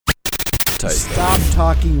tight. Stop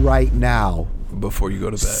talking right now. Before you go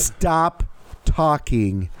to bed. Stop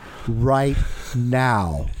talking right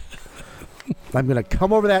now. I'm going to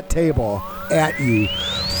come over that table at you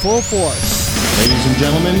full force. Ladies and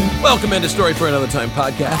gentlemen, welcome into Story for Another Time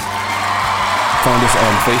podcast. Find us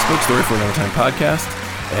on Facebook, Story for Another Time podcast,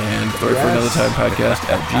 and Story for Another Time podcast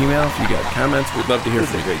at Gmail. If you got comments, we'd love to hear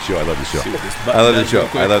from you. It's a great show. I love the show. I love the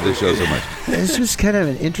show. I love the show so much. It's just kind of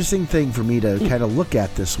an interesting thing for me to kind of look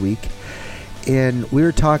at this week. And we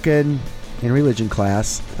were talking in religion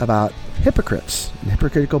class about hypocrites and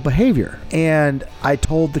hypocritical behavior. And I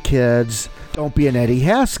told the kids, don't be an Eddie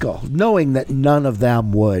Haskell, knowing that none of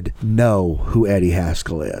them would know who Eddie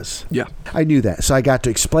Haskell is. Yeah. I knew that. So I got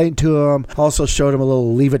to explain to them, also showed them a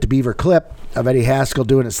little Leave It to Beaver clip of Eddie Haskell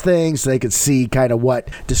doing his thing so they could see kind of what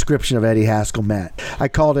description of Eddie Haskell meant. I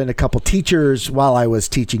called in a couple teachers while I was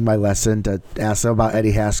teaching my lesson to ask them about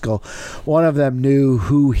Eddie Haskell. One of them knew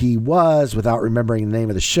who he was without remembering the name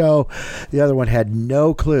of the show. The other one had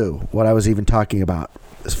no clue what I was even talking about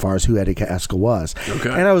as far as who Eddie Haskell was. Okay.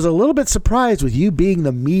 And I was a little bit surprised with you being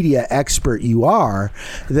the media expert you are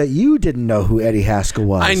that you didn't know who Eddie Haskell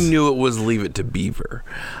was. I knew it was Leave It to Beaver.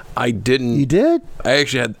 I didn't. You did? I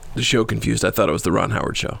actually had the show confused. I thought it was the Ron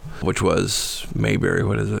Howard show, which was Mayberry.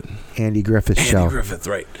 What is it? Andy Griffith's show. Andy Griffith,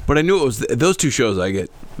 right. But I knew it was those two shows.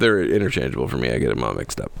 They're interchangeable for me. I get them all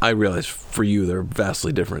mixed up. I realize for you, they're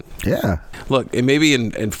vastly different. Yeah. Look, and maybe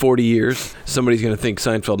in 40 years, somebody's going to think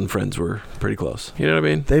Seinfeld and Friends were pretty close. You know what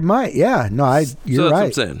I mean? They might. Yeah. No, you're so that's right. what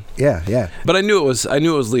I'm saying. Yeah, yeah. But I knew it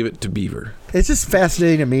was Leave It to Beaver. It's just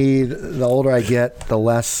fascinating to me. The older I get, the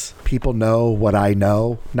less people know what I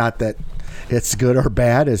know. Not that it's good or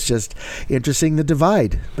bad. It's just interesting, the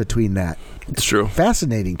divide between that. It's true.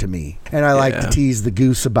 Fascinating to me. And I like to tease the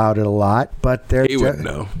goose about it a lot. But he wouldn't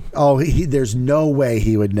know. Oh, there's no way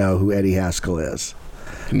he would know who Eddie Haskell is.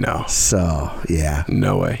 No. So, yeah.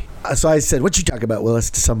 No way. So I said, what you talking about, Willis,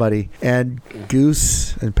 to somebody? And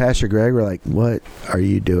Goose and Pastor Greg were like, what are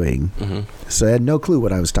you doing? Mm-hmm. So I had no clue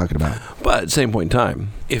what I was talking about. But at the same point in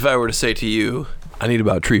time, if I were to say to you, I need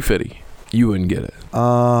about Tree Fitty, you wouldn't get it.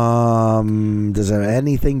 Does it have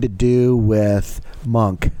anything to do with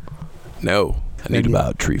Monk? No. I need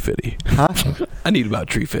about Tree Fitty. Huh? I need about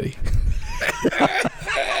Tree Fitty.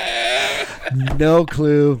 No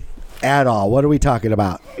clue at all. What are we talking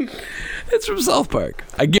about? It's from South Park.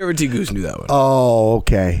 I guarantee Goose knew that one. Oh,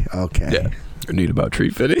 okay. Yeah. I need about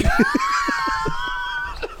Tree Fitty.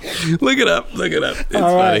 Look it up. It's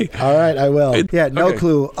funny. All right, I will. No okay.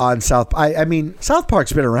 clue on South. I mean, South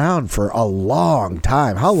Park's been around for a long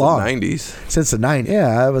time. How long? The 90s. Since the 90s. Yeah,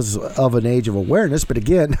 I was of an age of awareness, but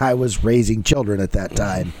again, I was raising children at that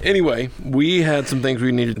time. Anyway, we had some things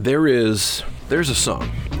we needed. There's a song,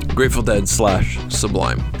 Grateful Dead /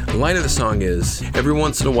 Sublime. The line of the song is, every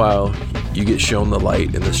once in a while, you get shown the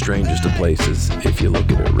light in the strangest of places if you look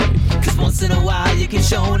at it right. Cause once in a while you get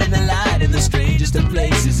shown in the light in the strangest of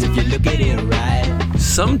places if you look at it right.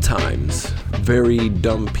 Sometimes very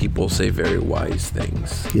dumb people say very wise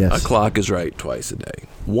things. Yes. A clock is right twice a day.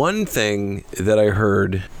 One thing that I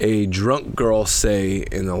heard a drunk girl say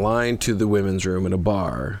in the line to the women's room in a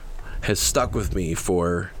bar has stuck with me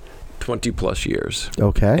for 20 plus years.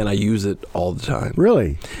 Okay. And I use it all the time.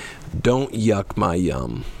 Really? Don't yuck my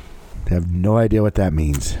yum. I have no idea what that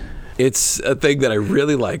means. It's a thing that I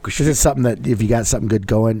really like. Is it something that if you got something good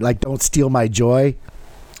going, like don't steal my joy?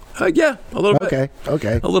 Yeah, a little bit.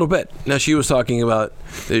 Okay. A little bit. Now, she was talking about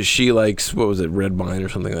that she likes, what was it, red wine or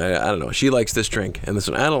something. I don't know. She likes this drink and this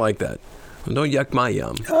one. I don't like that. Well, don't yuck my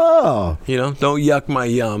yum. Oh. Don't yuck my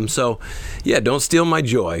yum. So, yeah, don't steal my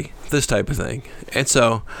joy. This type of thing. And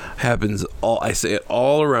so, happens I say it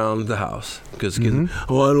all around the house. Because kids, I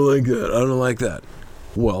don't like that. I don't like that.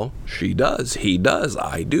 Well, she does. He does.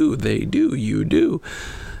 I do. They do. You do.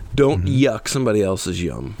 Don't yuck somebody else's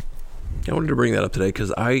yum. I wanted to bring that up today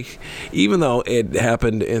because even though it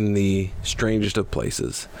happened in the strangest of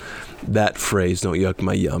places, that phrase, don't yuck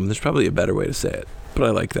my yum, there's probably a better way to say it, but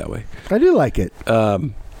I like that way. I do like it.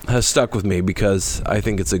 Has stuck with me because I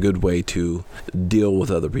think it's a good way to deal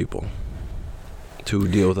with other people, to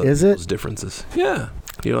deal with other people's differences. Yeah.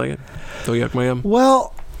 You like it? Don't yuck my yum?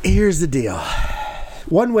 Well, here's the deal.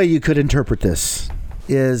 One way you could interpret this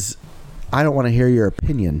is, I don't want to hear your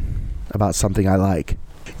opinion about something I like.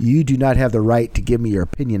 You do not have the right to give me your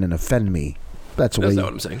opinion and offend me. That's not what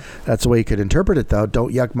I'm saying. That's the way you could interpret it, though.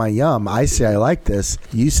 Don't yuck my yum. I say I like this.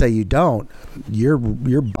 You say you don't. You're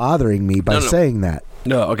bothering me by saying that.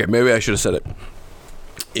 No, okay. Maybe I should have said it.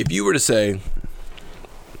 If you were to say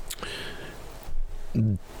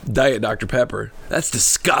Diet Dr. Pepper, that's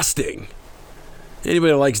disgusting.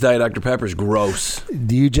 Anybody that likes Diet Dr. Pepper is gross.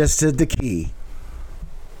 You just said the key.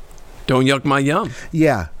 Don't yuck my yum.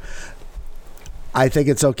 Yeah. I think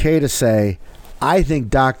it's okay to say, I think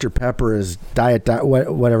Dr. Pepper is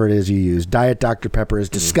whatever it is you use. Diet Dr. Pepper is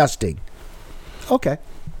disgusting. Okay.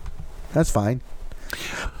 That's fine.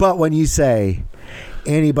 But when you say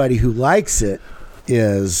anybody who likes it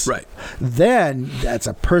is right, then that's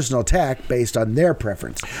a personal attack based on their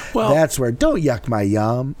preference. Well, that's where don't yuck my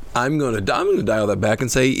yum. I'm gonna dial that back and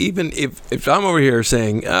say, even if I'm over here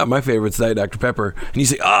saying my favorite's Diet Dr. Pepper, and you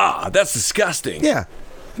say that's disgusting. Yeah.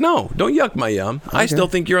 No, don't yuck my yum. Okay. I still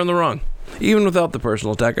think you're on the wrong. Even without the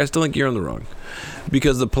personal attack, I still think you're on the wrong.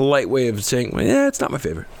 Because the polite way of saying, it's not my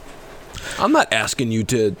favorite. I'm not asking you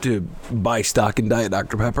to buy stock in Diet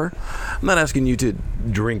Dr. Pepper. I'm not asking you to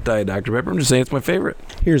drink Diet Dr. Pepper. I'm just saying it's my favorite.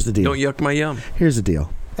 Here's the deal. Don't yuck my yum. Here's the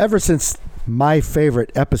deal. Ever since my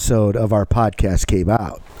favorite episode of our podcast came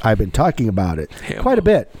out, I've been talking about it quite a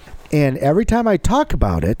bit. And every time I talk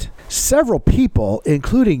about it, several people,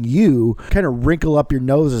 including you, kind of wrinkle up your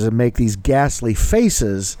noses and make these ghastly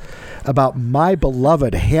faces about my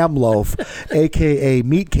beloved ham loaf, a.k.a.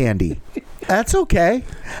 meat candy. That's okay.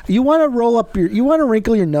 You want to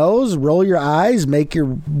wrinkle your nose, roll your eyes, make your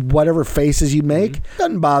whatever faces you make.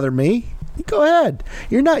 Doesn't bother me. Go ahead.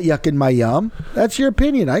 You're not yucking my yum. That's your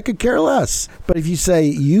opinion. I could care less. But if you say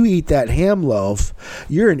you eat that ham loaf,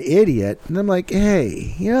 you're an idiot. And I'm like,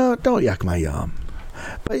 hey, don't yuck my yum.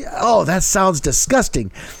 But that sounds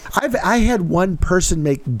disgusting. I had one person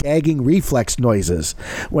make gagging reflex noises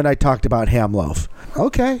when I talked about ham loaf.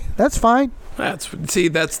 Okay, that's fine. That's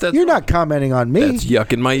you're not commenting on me. That's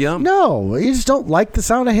yucking my yum. No, you just don't like the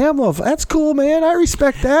sound of ham loaf. That's cool, man. I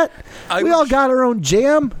respect that. We all got our own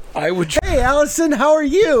jam. Hey, Allison, how are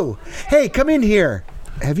you? Hey, come in here.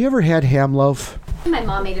 Have you ever had ham loaf? My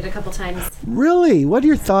mom made it a couple times. Really? What are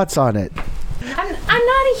your thoughts on it? I'm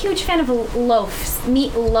not a huge fan of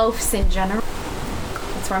meat loafs in general.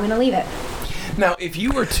 That's where I'm going to leave it. Now, if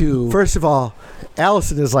you were to... First of all,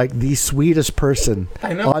 Allison is like the sweetest person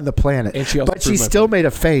on the planet. And she still made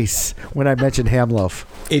a face when I mentioned ham loaf.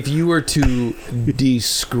 If you were to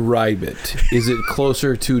describe it, is it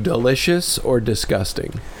closer to delicious or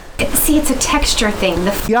disgusting? See, it's a texture thing.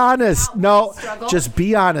 Be honest. No, just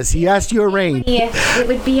be honest. He asked you a range. It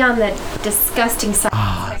would be on the disgusting side of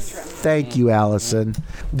the spectrum. Thank you, Allison.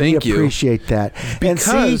 Thank you. We appreciate that.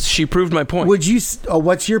 Because she proved my point.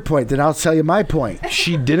 What's your point? Then I'll tell you my point.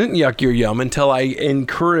 She didn't yuck your yum until I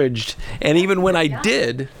encouraged, and even when I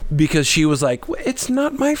did, because she was like, it's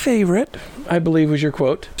not my favorite, I believe was your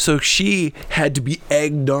quote. So she had to be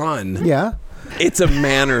egged on. Yeah. It's a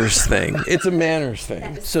manners thing.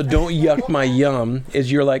 So don't yuck my yum is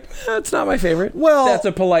you're like, it's not my favorite. Well, that's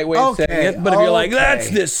a polite way of saying it. But if you're like, that's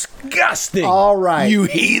disgusting. All right. You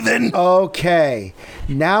heathen. Okay.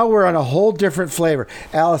 Now we're on a whole different flavor.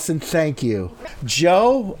 Allison, thank you.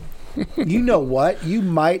 Joe, you know what? You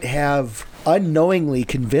might have unknowingly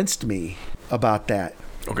convinced me about that.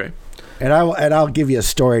 Okay. And I'll give you a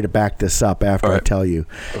story to back this up after I tell you.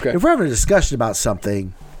 Okay. If we're having a discussion about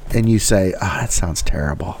something and you say, that sounds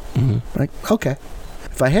terrible. Mm-hmm. Like, okay.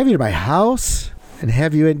 If I have you to my house and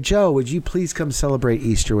have you in, Joe, would you please come celebrate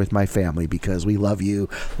Easter with my family because we love you,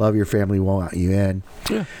 love your family, want you in.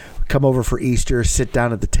 Yeah. Come over for Easter, sit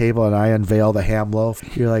down at the table, and I unveil the ham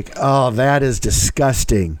loaf. You're like, that is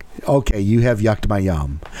disgusting. Okay, you have yucked my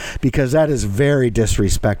yum. Because that is very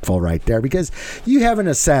disrespectful right there. Because you have, in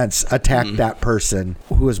a sense, attacked that person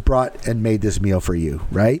who has brought and made this meal for you,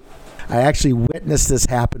 right? I actually witnessed this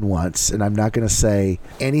happen once, and I'm not going to say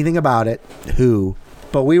anything about it,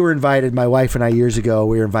 but we were invited, my wife and I years ago,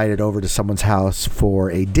 we were invited over to someone's house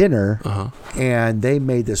for a dinner, and they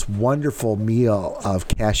made this wonderful meal of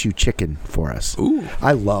cashew chicken for us. Ooh.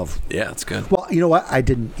 I love. Yeah, it's good. Well, you know what? I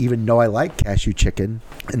didn't even know I liked cashew chicken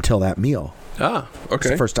until that meal. Ah, okay. It's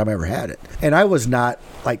the first time I ever had it. And I was not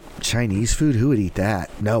like, Chinese food? Who would eat that?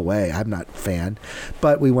 No way. I'm not a fan.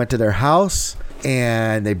 But we went to their house,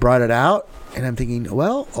 and they brought it out, and I'm thinking,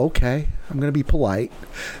 well, okay, I'm going to be polite,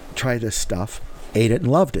 try this stuff. Ate it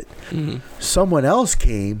and loved it. Mm-hmm. Someone else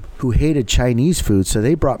came who hated Chinese food, so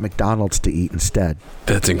they brought McDonald's to eat instead.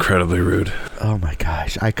 That's incredibly rude. Oh my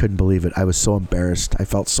gosh, I couldn't believe it. I was so embarrassed. I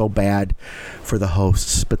felt so bad for the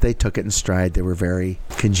hosts, but they took it in stride. They were very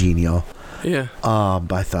congenial. Yeah.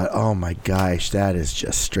 But I thought, oh my gosh, that is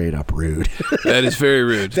just straight up rude. That is very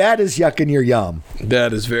rude. That is yucking your yum.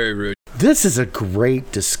 That is very rude. This is a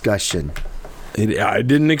great discussion. I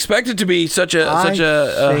didn't expect it to be such a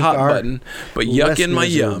hot button, but yucking my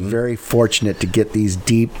yum. Very fortunate to get these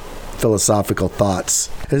deep philosophical thoughts.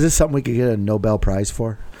 Is this something we could get a Nobel Prize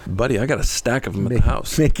for? Buddy, I got a stack of them at the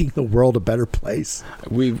house. Making the world a better place.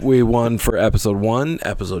 We won for episode 1,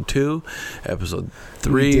 episode 2, episode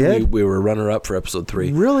 3. We did? We were runner-up for episode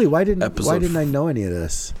 3. Really? Why didn't I know any of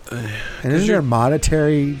this? And isn't there a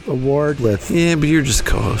monetary award with... Yeah, but you're just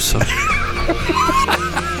co-host, so...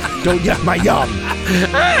 Don't yuck my yum.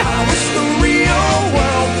 I wish the real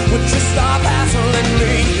world would just stop hassling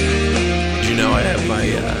me. Did you know I have my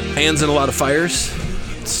hands in a lot of fires?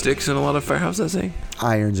 Sticks in a lot of fire. How's that saying?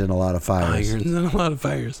 Irons in a lot of fires. Irons in a lot of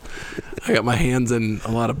fires. I got my hands in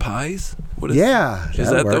a lot of pies. What is Is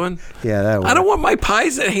that work. the one? Yeah, that would I don't want my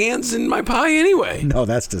pies and hands in my pie anyway. No,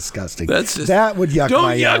 that's disgusting. That would yuck don't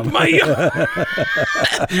my yum. yuck my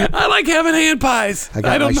yum. I like having hand pies. I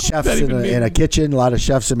got my chefs in a kitchen, a lot of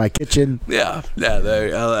chefs in my kitchen. Yeah,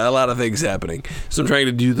 there are a lot of things happening. So I'm trying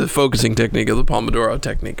to do the focusing technique of the Pomodoro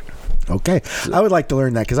technique. Okay. I would like to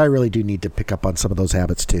learn that because I really do need to pick up on some of those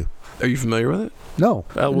habits too. Are you familiar with it? No.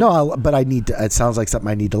 But I need to. It sounds like something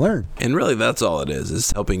I need to learn. And really, that's all it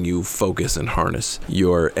is helping you focus and harness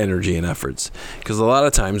your energy and efforts. Because a lot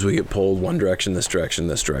of times we get pulled one direction, this direction,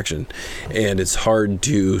 and it's hard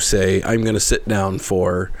to say, I'm going to sit down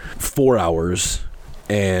for 4 hours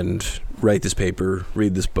and write this paper,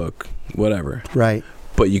 read this book, whatever. Right.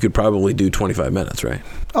 But you could probably do 25 minutes, right?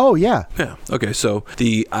 Oh, yeah. Yeah. Okay, so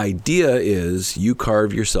the idea is you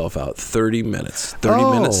carve yourself out 30 minutes,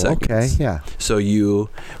 30-minute segments. Okay, yeah. So you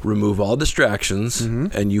remove all distractions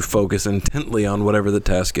and you focus intently on whatever the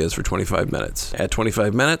task is for 25 minutes. At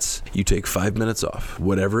 25 minutes, you take 5 minutes off.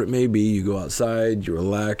 Whatever it may be, you go outside, you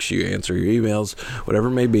relax, you answer your emails, whatever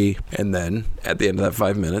it may be. And then at the end of that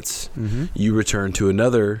 5 minutes, you return to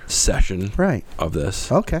another session of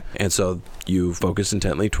this. Okay. And so you focus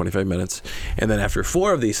intently 25 minutes, and then after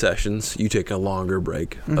 4 of these sessions you take a longer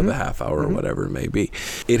break of a half hour or whatever it may be.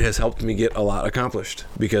 It has helped me get a lot accomplished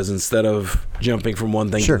because instead of jumping from one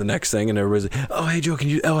thing to the next thing and everybody's like, oh hey Joe, can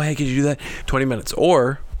you do that? 20 minutes.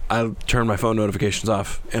 Or I'll turn my phone notifications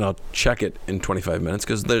off and I'll check it in 25 minutes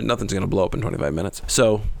because nothing's going to blow up in 25 minutes.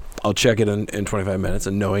 So I'll check it in 25 minutes,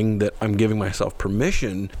 and knowing that I'm giving myself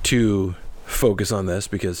permission to focus on this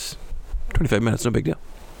because 25 minutes, no big deal.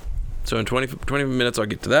 So in 20 minutes, I'll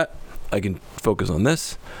get to that. I can focus on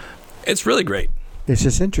this. It's really great. It's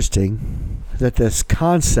just interesting that this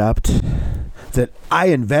concept that I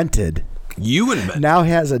invented now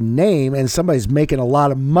has a name, and somebody's making a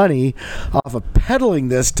lot of money off of peddling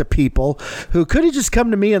this to people who could have just come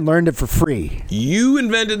to me and learned it for free. You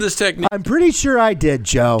invented this technique. I'm pretty sure I did,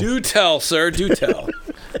 Joe. Do tell, sir. Do tell.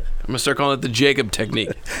 I'm going to start calling it the Jacob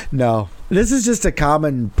technique. No. This is just a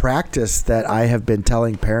common practice that I have been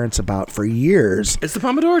telling parents about for years. It's the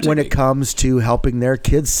Pomodoro technique. When it comes to helping their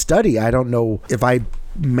kids study. I don't know if I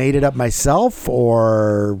made it up myself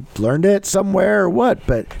or learned it somewhere or what,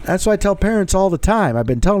 but that's what I tell parents all the time. I've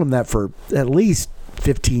been telling them that for at least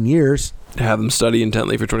 15 years. Have them study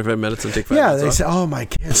intently for 25 minutes and take 5 minutes off. Yeah, they say, oh, my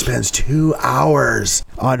kid spends 2 hours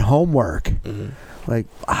on homework. Like,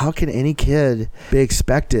 how can any kid be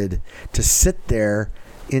expected to sit there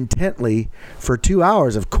intently for 2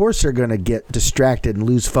 hours? Of course they're going to get distracted and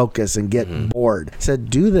lose focus and get bored. I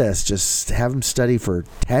said, do this. Just have them study for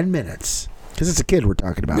 10 minutes. Because it's a kid we're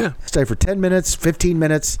talking about. Yeah. Study for 10 minutes, 15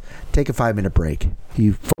 minutes, take a 5-minute break.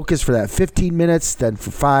 You focus for that 15 minutes, then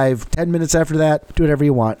for 10 minutes after that, do whatever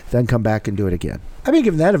you want, then come back and do it again. I've been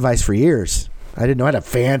giving that advice for years. I didn't know it had a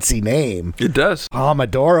fancy name. It does.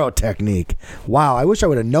 Pomodoro technique. Wow, I wish I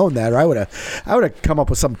would have known that, or I would have come up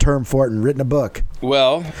with some term for it and written a book.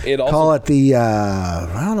 Well, it also... Call it the,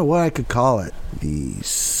 I don't know what I could call it. The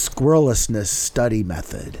squirrelessness study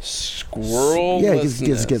method. Squirrelessness.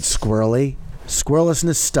 Yeah, it gets squirrely.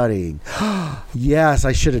 Squirrelessness studying. Yes,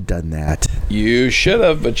 I should have done that. You should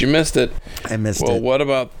have, but you missed it. I missed it. Well, what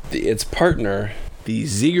about its partner, the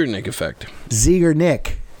Zeigarnik effect?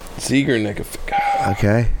 Zeigarnik effect.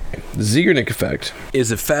 Okay. The Zeigarnik effect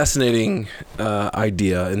is a fascinating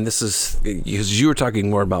idea, and this is because you were talking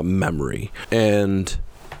more about memory, and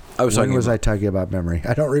I was I talking about memory?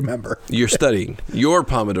 I don't remember. You're studying your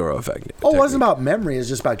Pomodoro effect. Oh, it wasn't about memory. It's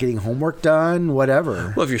just about getting homework done,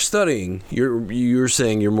 whatever. Well, if you're studying, you're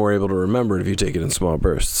saying you're more able to remember it if you take it in small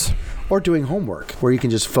bursts. Or doing homework, where you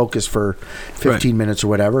can just focus for 15 minutes or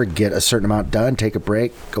whatever, get a certain amount done, take a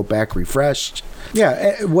break, go back refreshed.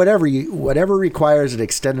 Yeah, whatever requires an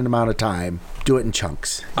extended amount of time, do it in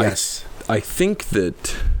chunks. Yes. I think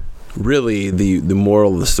that really the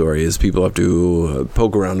moral of the story is people have to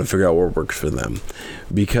poke around and figure out what works for them.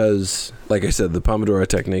 because, like I said, the Pomodoro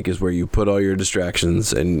technique is where you put all your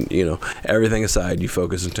distractions and, everything aside, you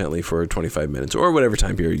focus intently for 25 minutes or whatever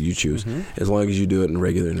time period you choose, as long as you do it in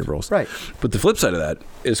regular intervals. Right. But the flip side of that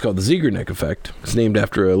is called the disagreement effect. It's named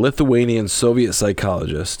after a Lithuanian Soviet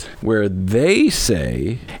psychologist, where they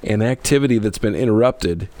say an activity that's been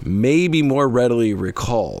interrupted may be more readily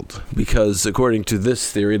recalled, because according to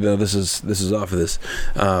this theory, now this is off of this.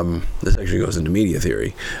 This actually goes into media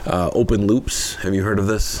theory. Open loops. Have you heard of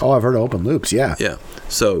this? Oh, I've heard of open loops. Yeah. Yeah.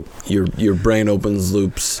 So your brain opens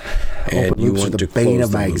loops, and Open you loops want are to the bane close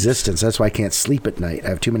of the my loops. existence. That's why I can't sleep at night. I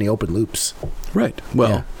have too many open loops. Right.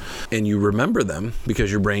 Well, and you remember them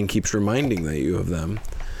because your brain keeps reminding that you have them.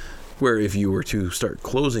 Where if you were to start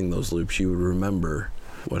closing those loops, you would remember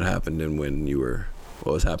what happened and what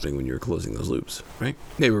was happening when you were closing those loops. Right?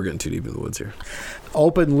 Maybe we're getting too deep in the woods here.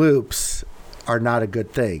 Open loops are not a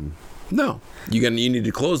good thing. No, you need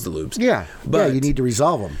to close the loops. Yeah, but you need to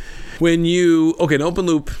resolve them. When an open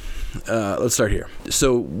loop. Let's start here.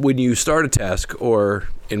 So when you start a task, or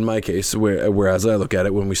in my case, whereas I look at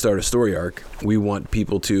it, when we start a story arc, we want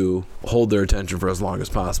people to hold their attention for as long as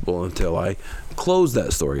possible until I close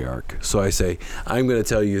that story arc. So I say, I'm going to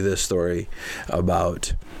tell you this story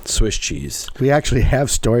about Swiss cheese. We actually have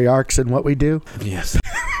story arcs in what we do. Yes.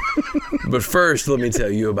 But first, let me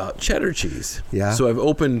tell you about cheddar cheese. Yeah. So I've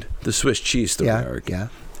opened the Swiss cheese story arc. Yeah.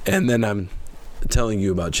 And then I'm telling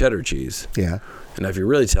you about cheddar cheese. Yeah. And if you're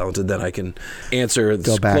really talented, then I can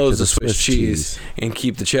close the Swiss cheese and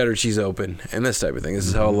keep the cheddar cheese open and this type of thing. This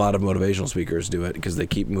is how a lot of motivational speakers do it, because they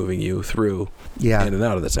keep moving you through in and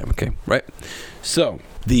out of the time. Okay, right? So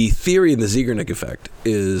the theory in the Zeigarnik effect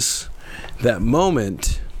is that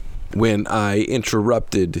moment when I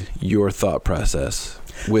interrupted your thought process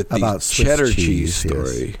with the about cheddar cheese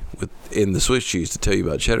story, in the Swiss cheese, to tell you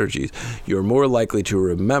about cheddar cheese, you're more likely to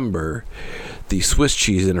remember the Swiss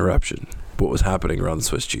cheese interruption. What was happening around the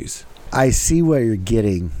Swiss cheese. I see where you're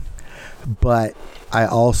getting, but I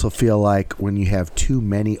also feel like when you have too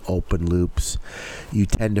many open loops, you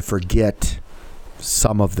tend to forget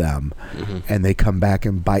some of them, and they come back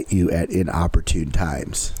and bite you at inopportune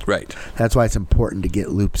times. Right. That's why it's important to get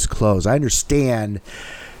loops closed. I understand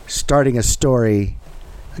starting a story,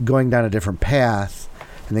 going down a different path,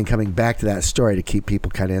 and then coming back to that story to keep people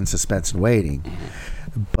kind of in suspense and waiting.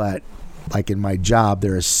 But like in my job,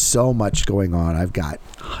 there is so much going on. I've got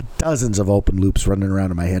dozens of open loops running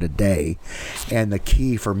around in my head a day. And the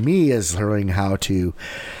key for me is learning how to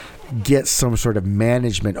get some sort of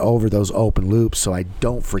management over those open loops so I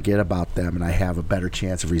don't forget about them and I have a better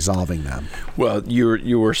chance of resolving them. Well,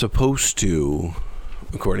 you were supposed to,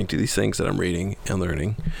 according to these things that I'm reading and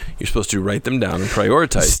learning, you're supposed to write them down and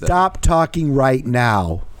prioritize them. Stop talking right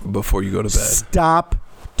now. Before you go to bed. Stop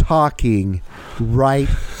talking right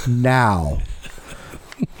now.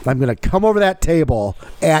 I'm going to come over that table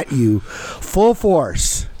at you full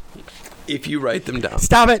force. If you write them down.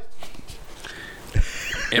 Stop it.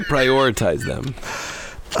 And prioritize them.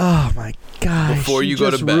 Oh my gosh. Before you go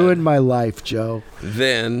to bed. Ruined my life, Joe.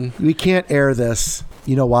 Then. We can't air this.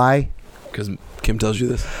 You know why? Because Kim tells you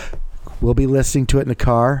this. We'll be listening to it in the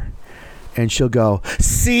car, and she'll go,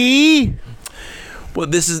 see? Well,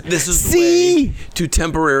 this is the way to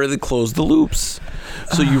temporarily close the loops.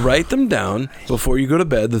 So you write them down before you go to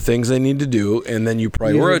bed, the things I need to do, and then you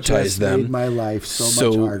prioritize them. Made my life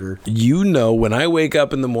so much harder. You know, when I wake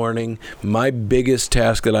up in the morning, my biggest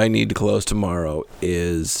task that I need to close tomorrow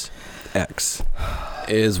is X,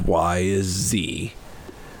 is Y, is Z.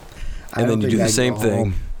 And then you do the same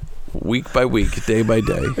thing week by week, day by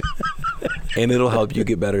day, and it'll help you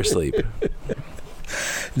get better sleep.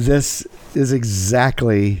 This is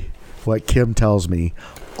exactly what Kim tells me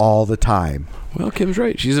all the time. Well, Kim's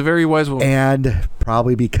right. She's a very wise woman. And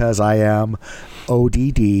probably because I am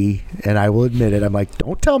ODD, and I will admit it, I'm like,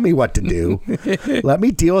 don't tell me what to do. Let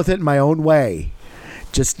me deal with it in my own way.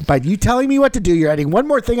 Just by you telling me what to do, you're adding one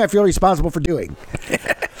more thing I feel responsible for doing.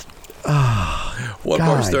 One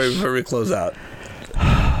more story before we close out.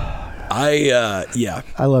 I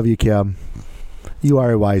love you, Kim. You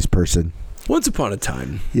are a wise person. Once upon a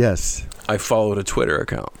time, yes, I followed a Twitter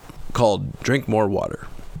account called Drink More Water.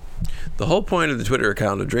 The whole point of the Twitter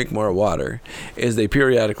account of Drink More Water is they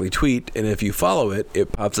periodically tweet, and if you follow it,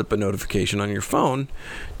 it pops up a notification on your phone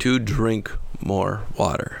to drink more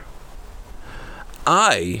water.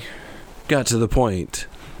 I got to the point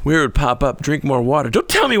where it would pop up, drink more water. Don't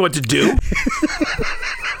tell me what to do.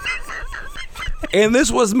 And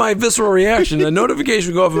this was my visceral reaction. The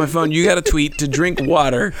notification would go off on my phone. You got to tweet to drink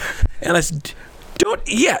water. And I said,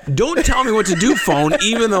 don't tell me what to do, phone,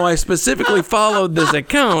 even though I specifically followed this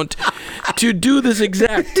account to do this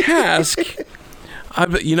exact task.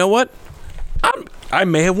 You know what? I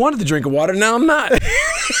may have wanted to drink water. Now I'm not.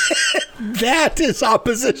 That is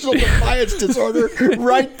oppositional defiance disorder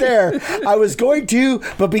right there. I was going to,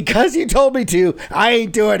 but because you told me to, I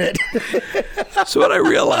ain't doing it. So what I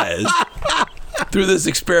realized through this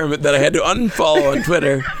experiment that I had to unfollow on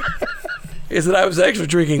Twitter is that I was actually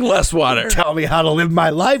drinking less water. Tell me how to live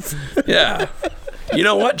my life. Yeah. You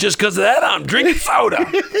know what? Just because of that, I'm drinking soda.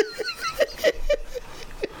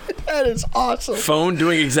 That is awesome. Phone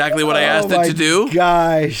doing exactly what I asked it to do.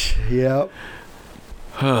 Gosh. Yep.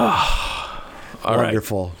 All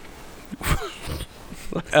Wonderful.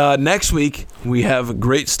 right. Next week, we have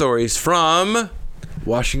great stories from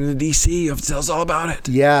Washington, D.C. You have to tell us all about it.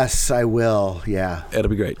 Yes, I will. Yeah. It'll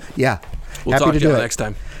be great. Yeah. We'll Happy talk to to you do it next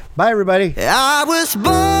time. Bye, everybody. I was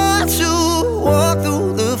born to walk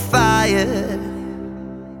through the fire.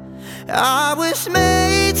 I was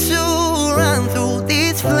made to run through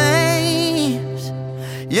these flames.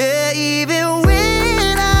 Yeah, even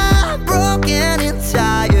when I'm broken and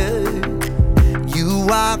tired, you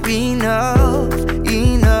are enough.